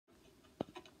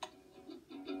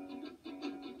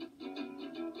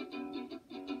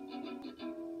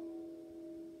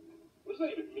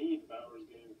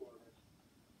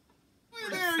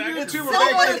the two were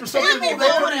back for something very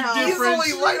different.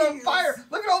 Easily light on fire.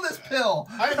 Look at all this pill.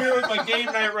 I'm here with my game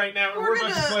night right now, and we're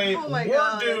about to play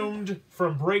We're Doomed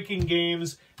from Breaking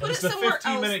Games. It's a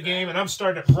 15-minute game, and I'm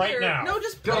starting it right now. No,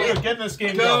 just go. Get in this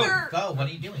game. Go. What are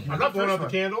you doing? I'm not blowing out the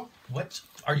candle. What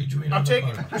are you doing? I'm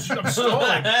taking. I'm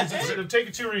stalling. I'm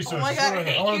taking 2 resources. Oh my God,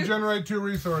 I want to generate 2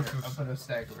 resources. I'll put a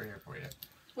stack over here for you.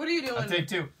 What are you doing? I'll take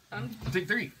 2. I'll take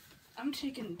 3. I'm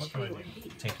taking 2.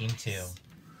 Taking 2.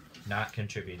 Not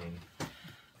contributing.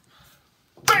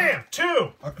 Bam!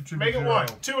 2. Make it 0. 1.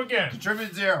 2 again.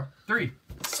 Contribute 0. 3.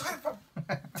 Son of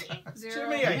a... 0.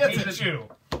 Jimmy, I hate you.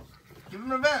 Give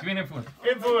him an event. Give me an influence.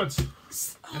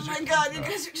 Influence. Oh my God, you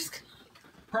guys are just...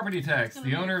 Property tax.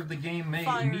 The owner of the game may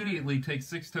Fire. immediately take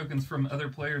 6 tokens from other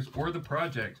players or the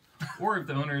project. Or if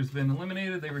the owner has been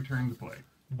eliminated, they return to play.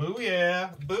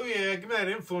 Booyah. Booyah. Give me that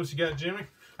influence you got, Jimmy.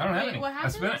 I don't have Wait, any. what I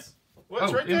spent it. happens?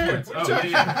 What's Oh, right there? influence. What Oh, are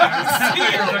you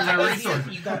yeah. talking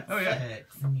Resources. You got Oh, yeah.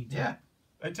 6. And you did. Yeah.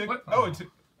 I took... What? Oh, it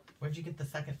took... Where'd you get the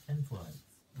second influence?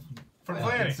 From I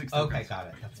planning. get 6 Okay, tokens. got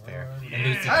it. That's fair. Yeah. And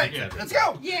Lucy Alright, takes let's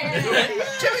everything. go.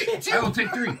 Yeah. Jimmy, 2. I will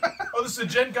take 3. Oh, this is a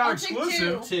Gen Con I'll take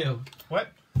exclusive. 2. What?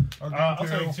 I'll I'll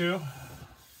take take 2.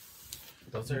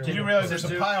 Those are Did you realize there's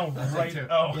a pile right... two.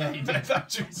 Oh, Yeah, I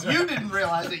thought you said... You didn't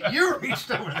realize it. You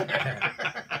reached over there.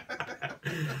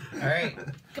 Alright.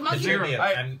 Come on, Zero. Jimmy.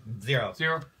 I'm 0.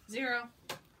 0. 0.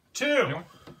 2.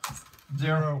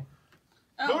 0.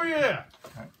 Oh, yeah.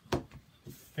 Can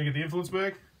I get the influence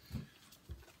back?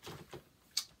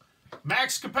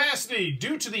 Max capacity.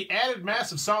 Due to the added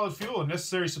mass of solid fuel and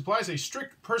necessary supplies, a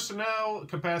strict personnel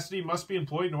capacity must be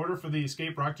employed in order for the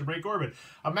escape rocket to break orbit.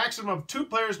 A maximum of 2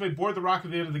 players may board the rocket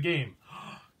at the end of the game.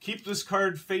 Keep this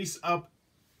card face up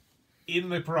in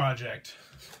the project.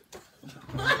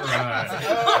 Right.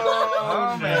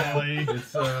 Oh, Nelly.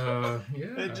 It's, yeah.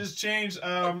 It just changed.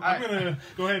 I'm going to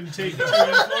go ahead and take 2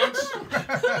 influence.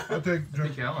 I'll take I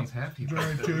think Alan's happy.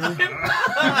 generate 2.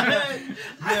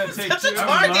 Yeah, take 2.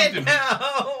 Target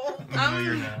now! No,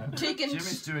 you're not. Taking...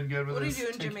 Jimmy's doing good with What are you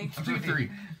this. doing, Jimmy? I'm taking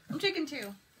 3. I'm taking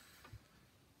 2.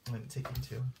 I'm taking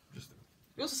 2.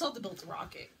 We also still have to build the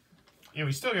rocket. Yeah,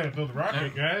 we still got to build the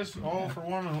rocket, guys. All for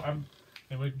 1.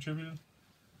 Anybody contributed?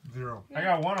 0. I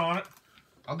got 1 on it.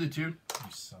 I'll do 2. You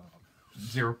son of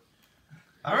 0.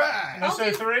 All right. I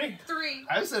say 3. 3.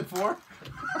 I said 4.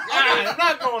 I'm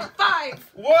not going.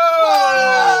 5.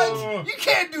 Whoa! What? You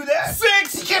can't do that.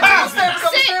 6. You can't triple stamp with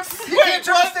double stamp. You can't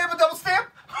triple stamp with double stamp.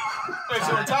 Wait,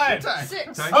 so we're tied.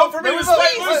 6. Oh, for me, it was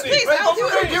Spike Lucy. Please, Wait, I'll do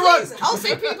wait, it. you run. Please. I'll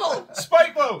save people.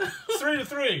 Spike vote.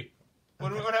 3-3.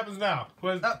 What happens now?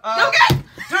 Okay.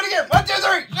 Do it again. 1, 2,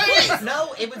 3. Please.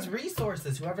 No, it was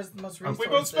resources. Whoever's the most resources. We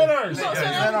both spent ours. We both Yeah,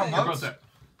 spent you're ours. about that.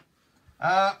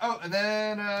 Oh, and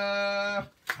then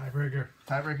Tiebreaker.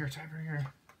 tiebreaker.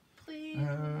 Please.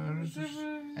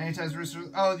 Anytime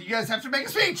resources. Oh, you guys have to make a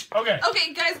speech. Okay.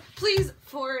 Okay, guys, please.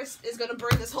 Forest is gonna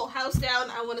burn this whole house down.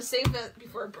 I want to save it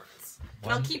before it burns.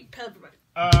 And I'll keep everybody.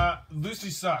 Lucy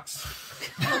sucks.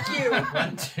 Fuck you.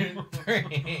 1, 2,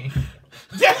 3.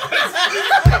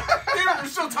 We're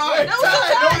still tied. No,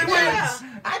 it's Nobody wins.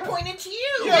 I pointed to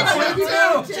you. Yeah, I did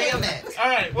too. Damn it. All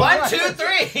right. Well, 1, 2,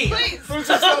 3. Please.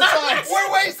 Lucy's still tied.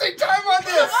 We're wasting time on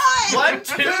this. Why? 1,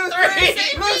 2, 3.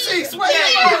 Lucy, sweat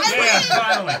Yeah,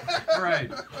 finally.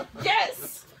 Right.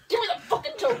 Yes. Give me the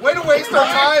fucking token. Way to waste our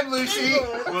time, Lucy.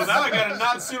 Well, now I got a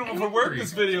not suitable for work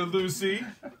this video, Lucy.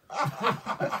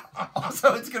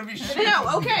 Also, it's gonna be shit.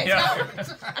 No, okay. Yeah.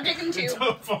 So, I'm taking 2.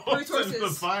 Falls Resources. into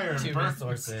the fire. 2 Burn.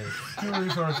 resources. 2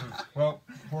 resources. Well,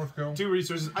 4th go. 2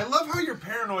 resources. I love how you're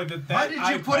paranoid that Why that did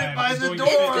you put it iPad by is the going door?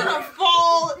 to It's fail. gonna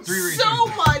fall 3 so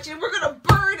resources. much, and we're gonna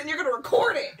burn, and you're gonna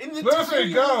record it. In the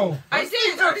Lucy, go! I did.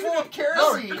 These are full of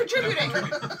kerosene. We're contributing.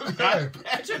 Okay.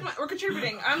 We're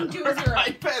contributing. I'm doing 0.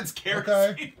 iPad's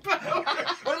kerosene.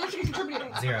 What much are you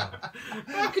contributing? 0.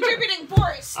 Contributing,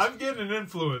 Forest. I'm getting an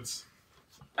influence.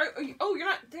 Are you, oh, you're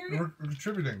not there yet? We're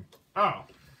contributing. Oh,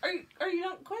 Are you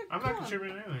not quite? I'm come not on.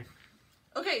 contributing anything.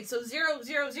 Okay, so 0,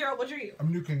 0, 0. What are you?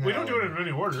 I'm nuking We don't do it Alan. in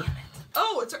any order.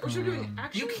 Oh, we're doing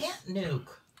action. You can't nuke.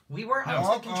 We were No.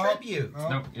 out to contribute. Oh,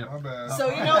 Nope, yep. my bad. So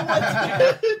you know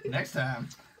what? Next time.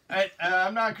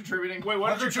 I'm not contributing. Wait,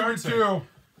 what I'll did your card contribute say?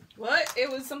 2. What? It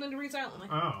was something to read silently.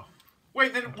 Oh.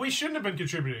 Wait, then we shouldn't have been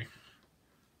contributing.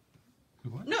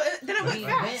 What? No, then it went We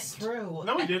went fast. through.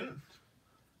 No, we didn't.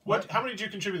 What? How many did you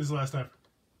contribute this last time?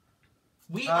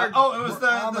 We are. Oh, it was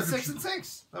I'm the a 6 and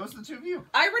 6. That was the 2 of you.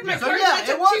 I read my So, card. yeah, and I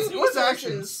took it was- 2 it was resources.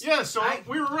 actions. Yeah, so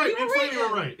we were right. You were right. You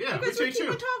were right. Yeah, You we guys were take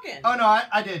keeping 2. talking. Oh no,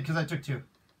 I did because I took 2.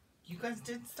 You guys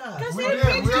did stuff. Guys, We they did.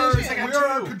 didn't We pay are attention.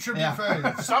 our contribute Yeah.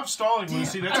 phase. Stop stalling,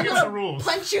 Lucy. That's I'm against the gonna rules.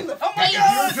 punch you in the Oh my face.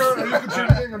 God! Your turn. Are you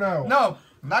contributing or no? No.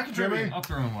 Not contributing. I'll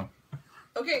throw in one.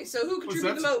 Okay, so who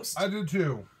contributed the that? most? I did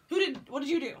 2. What did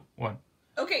you do? One.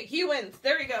 Okay, he wins.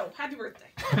 There you go. Happy birthday.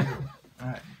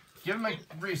 Alright. Give him a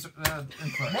research.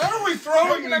 Input. Why are we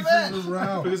throwing Take an these event. things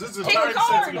around? Because this is a Take a card.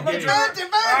 time-sensitive Let's game. Event,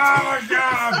 event! Oh my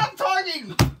god! Stop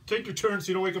talking! Take your turn so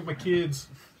you don't wake up my kids.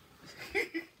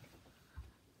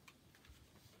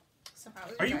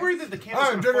 Are you worried that the candle's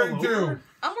I'm going to doing fall 2. over?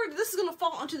 I'm worried this is gonna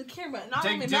fall onto the camera. Not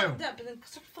Take only two. melt that, but then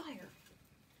start a fire.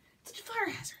 It's a fire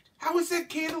hazard. How is that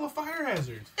candle a fire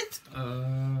hazard? It's.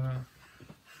 I'm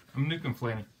nuking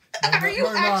Flanny. Are you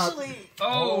no, not. actually?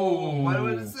 Oh! What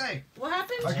did it say? What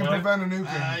happened? I can What? prevent a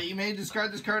nuking. You may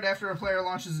discard this card after a player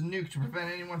launches a nuke to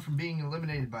prevent anyone from being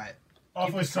eliminated by it.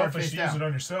 Awfully this card selfish face to use down. it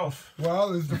on yourself. Well,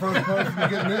 this is the first person to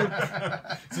get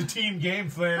nuked. It's a team game,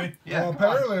 Flanny. Yeah, Well,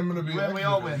 apparently I'm going to be. when we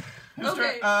all win. Whose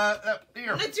Okay. turn?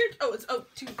 Here. It's your. Oh, it's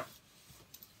 2.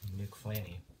 Nuke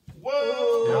Flanny.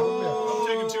 Whoa! I'm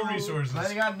taking 2 resources.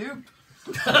 Letting got nuked.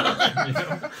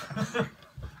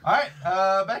 Alright,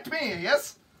 back to me,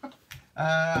 yes?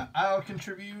 I'll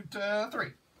contribute 3. I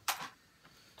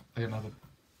got nothing.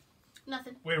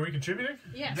 Nothing. Wait, are we contributing?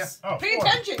 Yes. Yeah. Oh, Pay 4.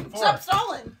 attention. 4. Stop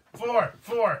stalling. 4.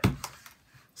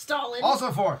 Stalling.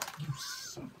 Also 4.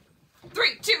 3,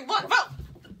 2, 1, vote.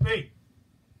 Me.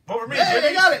 Vote for me, Hey, Jimmy.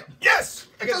 I got it! Yes!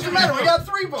 I It got doesn't Jimmy's matter, we vote. got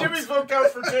 3 votes. Jimmy's vote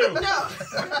counts for 2. No.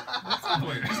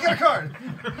 He's got a card.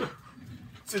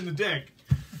 It's in the deck.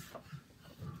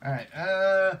 Alright,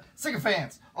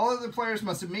 sycophants. All other players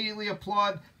must immediately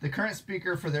applaud the current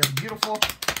speaker for their beautiful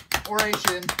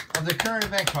oration of the current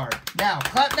event card. Now,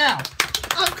 clap now.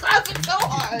 I'm clapping so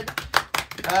hard.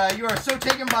 You are so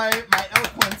taken by my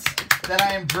eloquence that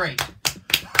I am great.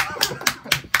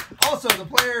 Also, the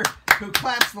player who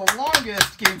claps the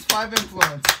longest gains 5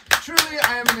 influence. Truly,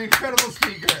 I am an incredible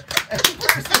speaker. And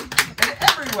person in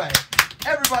every way.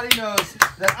 Everybody knows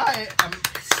that I am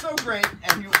so great,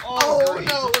 and you all Oh agree.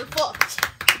 no, we're fucked.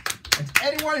 And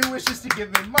anyone who wishes to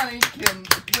give me money can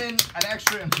win an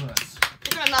extra influence.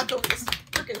 You're gonna knock over this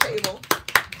freaking table.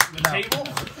 The No. table?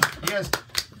 You guys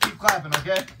keep clapping,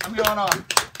 okay? I'm going on.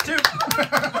 2.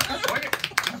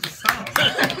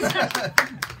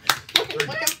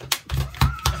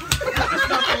 That's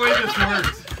not the way this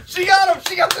works. She got him!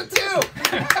 She got the 2! You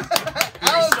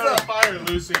Alan's start a up. fire,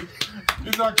 Lucy.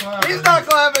 He's not clapping. He's not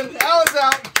clapping. Alan's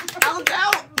out. Alan's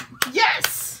out.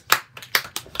 Yes.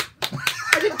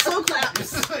 I did so clap.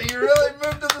 You really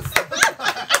moved to the side.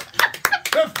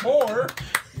 That's 4.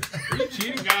 Are you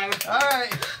cheating, got him?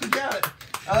 Alright, you got it.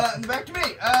 And back to me.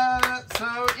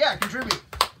 So, yeah, contribute.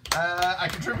 I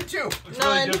contribute 2. It's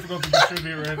None. really difficult to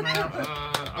contribute right now.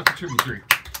 I'll contribute 3.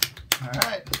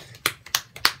 Alright.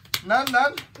 None.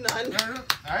 None.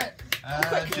 Alright.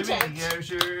 quite Jimmy, content. here's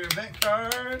your event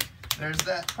card. There's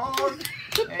that pog.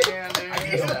 And I can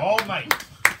there's go that. all night.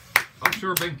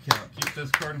 Offshore bank account. Keep this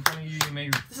card in front of you. You may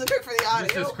use This is good for the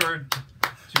audio. this card to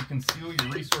conceal your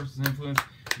resources and influence.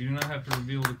 You do not have to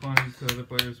reveal the quantities to other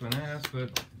players when asked,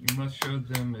 but you must show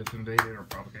them if invaded or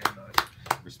propagated,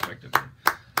 respectively.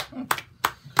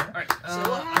 Alright, So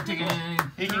what I'm happened? taking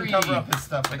He can 3. cover up his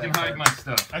stuff. I with can that hide card. my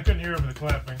stuff. I couldn't hear him in the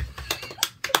clapping.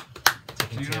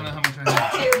 So you don't know how much I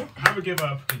have. 2. I would give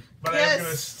up. But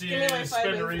Yes. I'm going Give me my to 5 spend a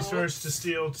influence. resource to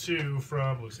steal 2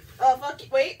 from Lucy. Oh fuck!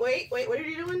 Wait! What are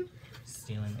you doing?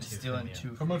 Stealing 2. Stealing from you.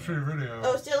 2 How much for your video?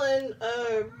 Oh, stealing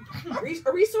a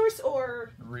resource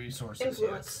or resources.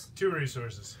 influence. 2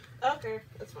 resources. Okay,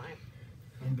 that's fine.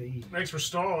 Indeed. Thanks for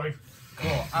stalling.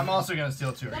 Cool. I'm also going to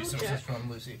steal 2 Double resources check. from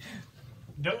Lucy.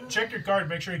 Don't check your card.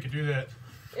 Make sure you can do that.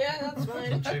 Yeah, that's fine.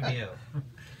 Contribute.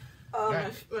 My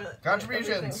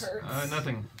Contributions. everything hurts.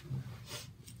 Nothing.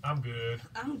 I'm good.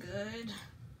 I'm good.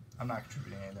 I'm not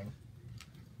contributing anything.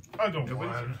 I'll go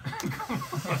 1.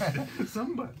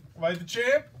 Somebody. Am I the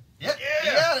champ? Yep. Yeah.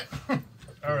 You got it.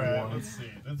 All right. Let's see.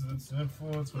 That's an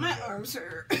influence. What do My we got? arms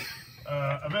hurt.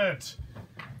 Event.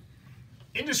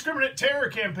 Indiscriminate terror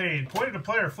campaign. Point at a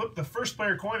player, flip the first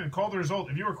player coin, and call the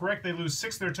result. If you are correct, they lose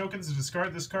 6 of their tokens and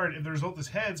discard this card. If the result is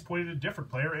heads, point at a different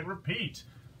player and repeat.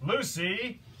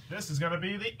 Lucy, this is going to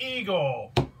be the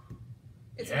eagle.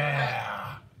 It's not.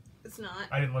 Yeah. It's not.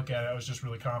 I didn't look at it. I was just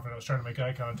really confident. I was trying to make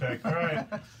eye contact. All right.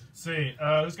 Let's see.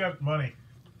 Who's got money?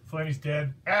 Flanny's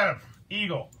dead. Adam,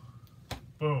 eagle.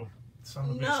 Boom. Son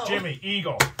of a No. bitch. Jimmy,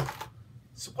 eagle.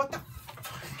 So what the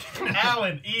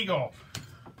Alan, eagle.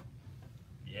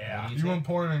 Yeah. You You weren't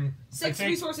pointing. 6 I think-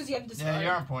 resources you have to discard. Yeah, you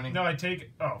aren't pointing. No, I take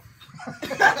it. Oh.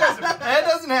 That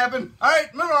doesn't happen. All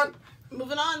right, move on.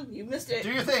 Moving on. You missed it.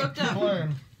 Do your thing. Fucked Keep up.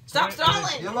 playing. Stop You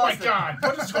stalling! Oh my lost it. god,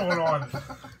 what is going on?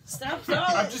 Stop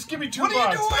stalling! Just give me 2 What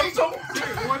are you bucks.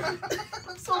 doing?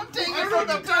 I'm taking I it from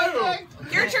the fucking do.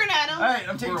 contract. Your turn, Adam. Alright,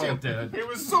 I'm taking We're all 2. dead. It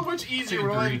was so much easier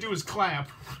when all I had to do was clap.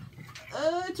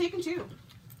 Taking 2.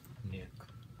 Nuke.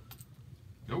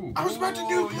 Oh. I was about to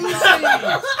Oh,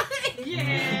 do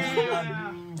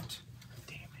Yeah!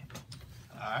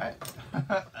 Alright.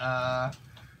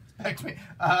 Back to me.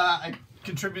 I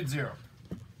contribute 0.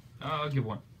 I'll give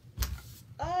 1.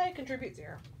 I contribute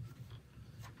 0.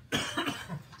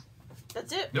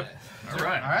 That's it. Yep. All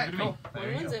right. Alright, Good to cool. me.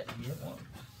 There you Wins go. it.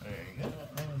 There you go.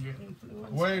 And your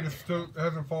influence. Wait, it still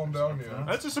hasn't fallen down yet.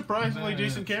 That's a surprisingly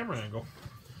decent camera angle.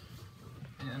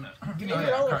 And, You Oh, hear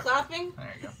yeah, all the correct. clapping?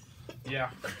 There you go. Yeah,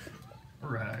 all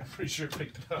right. pretty sure it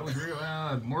picked it That up. was real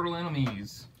loud. Mortal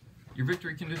enemies. Your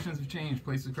victory conditions have changed.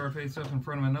 Place the card face up in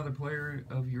front of another player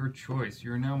of your choice.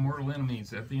 You are now mortal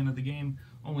enemies. At the end of the game,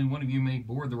 only one of you may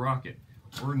board the rocket,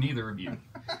 or neither of you.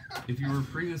 If you were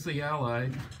previously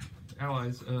allies,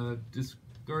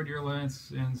 discard your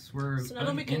alliance and swear So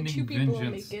now we can unending 2 people and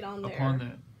vengeance make it on there. upon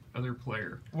that other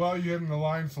player. Well, you had an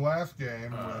alliance last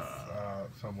game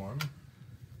with someone.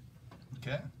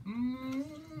 Okay.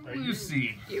 You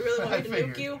see. You really want me I to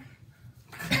figured. nuke you?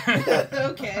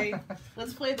 Okay.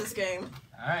 Let's play this game.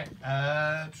 Alright.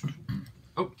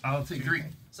 Oh, I'll take 3.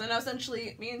 So now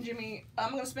essentially, me and Jimmy,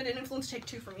 I'm going to spend an influence, take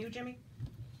 2 from you, Jimmy.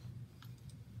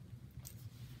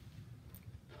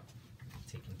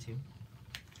 Taking 2.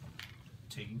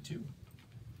 Taking 2.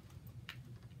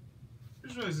 I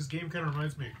just realized this game kind of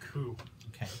reminds me of Coup.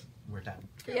 Okay, we're done.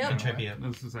 Yep. Contribute.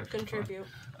 This is actually Contribute.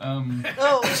 fun.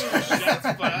 Oh, That's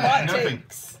fine. what Nothing.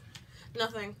 takes?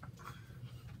 Nothing.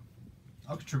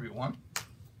 I'll contribute 1.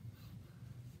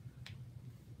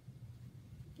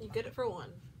 You get it for 1.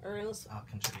 Or unless. I'll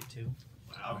contribute 2.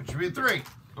 I'll contribute 3.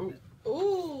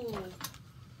 Ooh.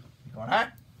 Going high?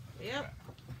 Yep.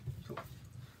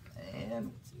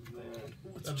 And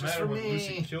what's Doesn't just matter for when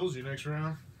Lucy me? kills you next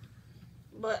round.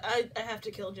 But I have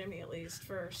to kill Jimmy at least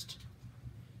first.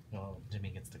 Well, Jimmy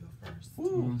gets to go first.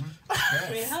 Ooh. I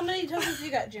mean, how many tokens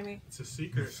you got, Jimmy? It's a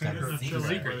secret. It's a secret. You're not Secret.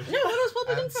 telling anybody. No, it was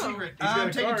public That's info. secret. He's got I'm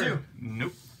a taking card. 2.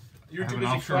 Nope. You're I too have an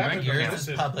busy offshore clapping. bank to account. Yours is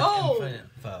listen. public Oh.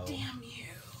 info. Damn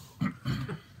you.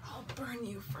 I'll burn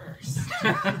you first.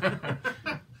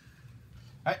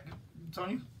 Alright, it's on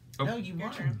you. Oh. No, you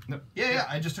won. Yeah,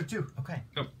 I just took 2. Okay.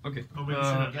 Oh, okay. Oh, maybe you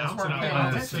should guess announce what? it out Yeah,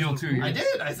 loud. that's steal 2. I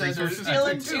did. I said Resources. I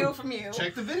Stealing took 2 from you.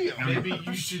 Check the video. Maybe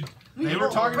you should. They We were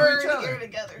will talking to burn each other. here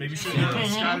together. Maybe you should Jimmy. have a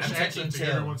Scottish I'm accent taking to get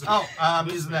 2. everyone's. Oh, I'm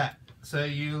Listen. using that. So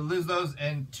you lose those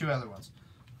and 2 other ones.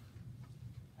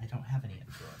 I don't have any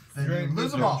influence. Then You you ain't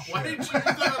lose them losing all. shit. Why didn't you use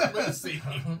that on Lucy?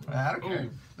 I don't care.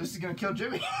 Oh. This is gonna kill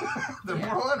Jimmy. They're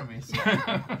Yeah. mortal enemies.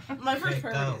 My first Okay,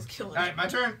 priority go. is killing Alright, my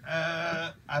turn.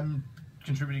 I'm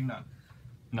contributing none.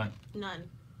 None. None.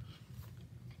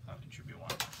 I'll contribute 1.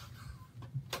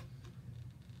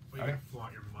 Well, you can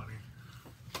flaunt your money.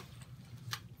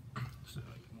 So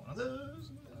I get one of those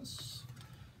and this.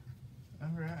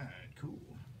 Alright, cool.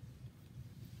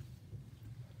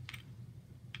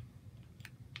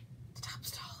 Stop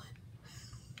stalling.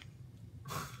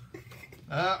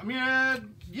 I'm gonna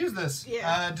use this.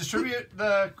 Yeah. Distribute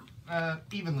the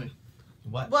evenly.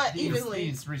 What? What? These, Evenly.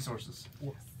 these resources.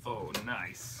 Oh,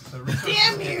 nice. The resources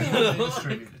Damn are you! evenly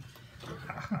distributed.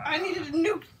 I needed to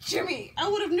nuke Jimmy. I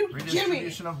would have nuked Jimmy.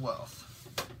 Redistribution of wealth.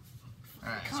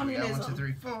 Alright, so we got 1, 2,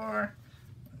 3, 4. 1,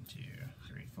 2,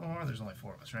 3, 4. There's only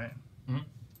 4 of us, right? Mhm.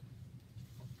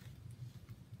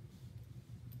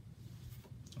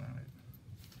 Alright.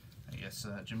 I guess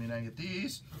Jimmy and I get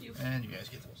these, You- and you guys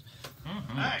get those. Mhm.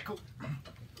 Alright, cool.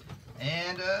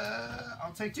 And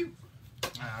I'll take 2.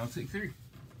 I'll take 3.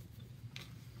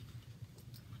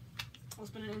 I'll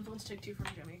spend an influence, take 2 from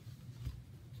Jimmy.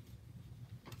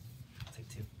 I'll take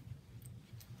 2.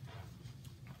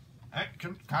 Alright,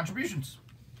 contributions.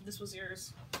 This was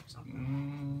yours. So,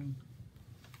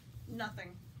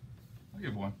 nothing. I'll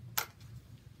give 1.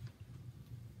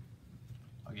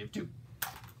 I'll give 2.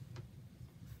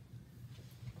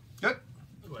 Good.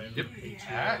 Yep.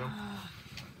 Alright.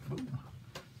 Boom.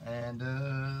 And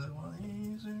one of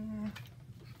these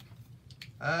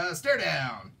are stare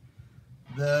down.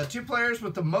 The 2 players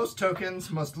with the most tokens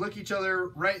must look each other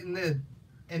right in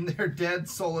their dead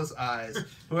soulless eyes.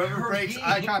 Whoever breaks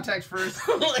eye contact first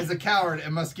is a coward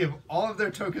and must give all of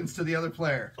their tokens to the other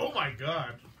player. Oh my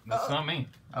god. That's not me.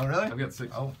 Oh really? I've got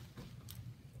 6. Oh.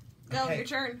 Go, Okay. your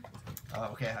turn. Oh,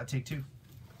 okay. I take 2.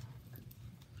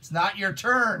 It's not your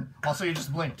turn. Also, you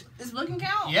just blinked. Is blinking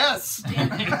count? Yes.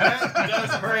 That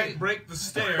does break the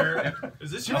stare.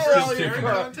 Is this your Give me all first your staring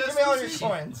coins. contest? Give me all your Lucy?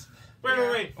 coins.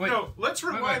 Wait. Wait. No, let's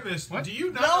rewind this. What? Do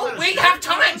you not No, know how to we save have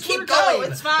time. this Keep works? No,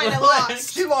 it's fine. I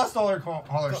lost. She lost all her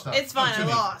stuff. It's fine. I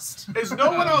lost. Is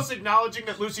no one else acknowledging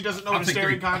that Lucy doesn't know what a take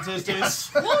staring 3. contest is?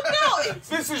 Well, no. It's,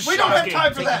 This is We don't have shocking.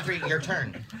 time for Take that. 3. Your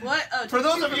turn. what? Oh, For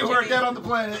those two of you from who are Jimmy. dead on the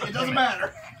planet, it doesn't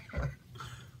matter.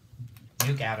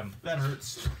 Nuke Adam. That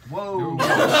hurts. Whoa. For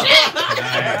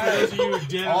those of you who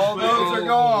did, All those are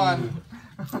gone.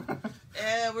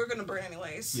 We're gonna burn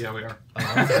anyways. Yeah, we are.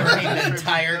 The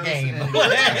entire game. All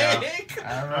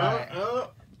right.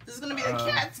 This is gonna be a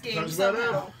cat's game Sounds about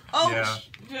somehow. it. Oh, Yeah.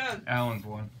 yeah. Alan's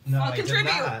won. No, Oh, I did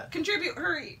contribute. not. Contribute.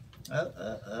 Hurry.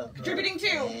 Contributing too.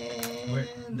 Where-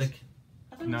 the I thought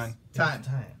it was- 9. Time.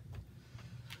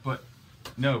 But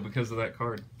no, because of that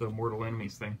card, the Mortal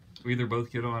Enemies thing. We either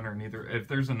both get on or neither. If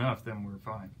there's enough, then we're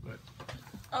fine. But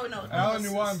Oh no. Alan,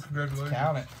 this you won. is- Congratulations.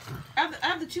 Count it. I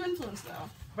have the 2 influence though.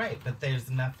 Right, but there's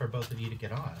enough for both of you to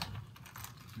get on.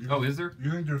 oh, is there?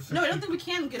 You think there's 60? No, I don't think we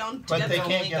can get on But together. they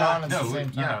can't get on at the No,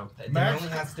 same yeah. time. There Max-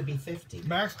 only has to be 50.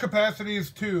 Max capacity is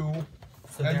 2,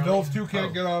 So they're and only- those 2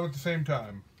 can't oh. get on at the same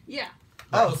time. Yeah.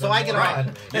 Oh, so I get Right.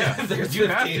 on. Yeah. There's You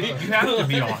have 50. to. You have to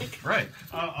be on. Right.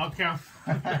 I'll count.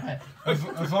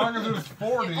 As long as there's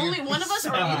 40. Only one of us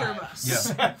or either of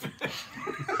us. Yeah.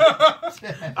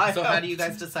 So how do you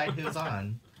guys decide who's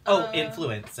on? Oh, Uh,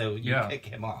 influence. So you Yeah. kick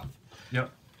him off. Yep.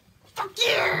 Fuck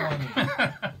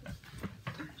yeah!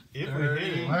 If we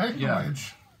hit it.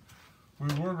 Language. We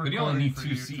were But you only recording need for 2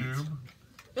 YouTube. seats.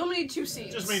 We only need 2 seats.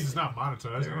 It just means it's not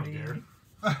monetized. I don't care.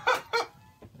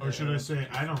 Or should I say,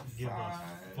 I don't give a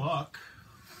fuck.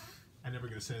 I'm never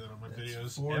gonna say that on my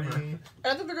videos 40. ever. I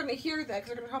don't think they're gonna hear that because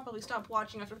they're gonna probably stop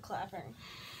watching after the clapping.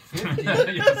 Yeah,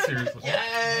 seriously.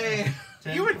 Yay!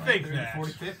 10, You would 20, think 30, that.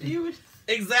 40, 50. You would.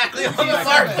 Exactly on 57. the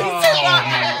mark. Oh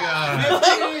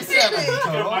my 57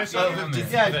 total. Myself God. in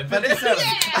there. Yeah, But it's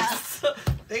 57.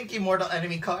 Thank you, Mortal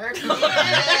Enemy card.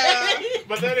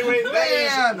 But anyway, that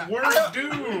Man. is Word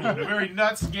Doom, a very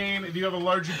nuts game. If you have a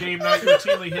larger game night, you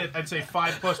routinely hit, I'd say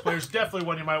 5+ players. Definitely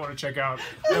one you might want to check out.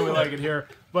 And we like it here.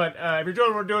 But if you're enjoying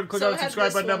what we're doing, click on the it had subscribe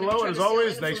this button down one, below. tried And as to steal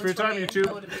always, thanks for your time, influence from me. YouTube.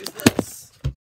 I would've used this.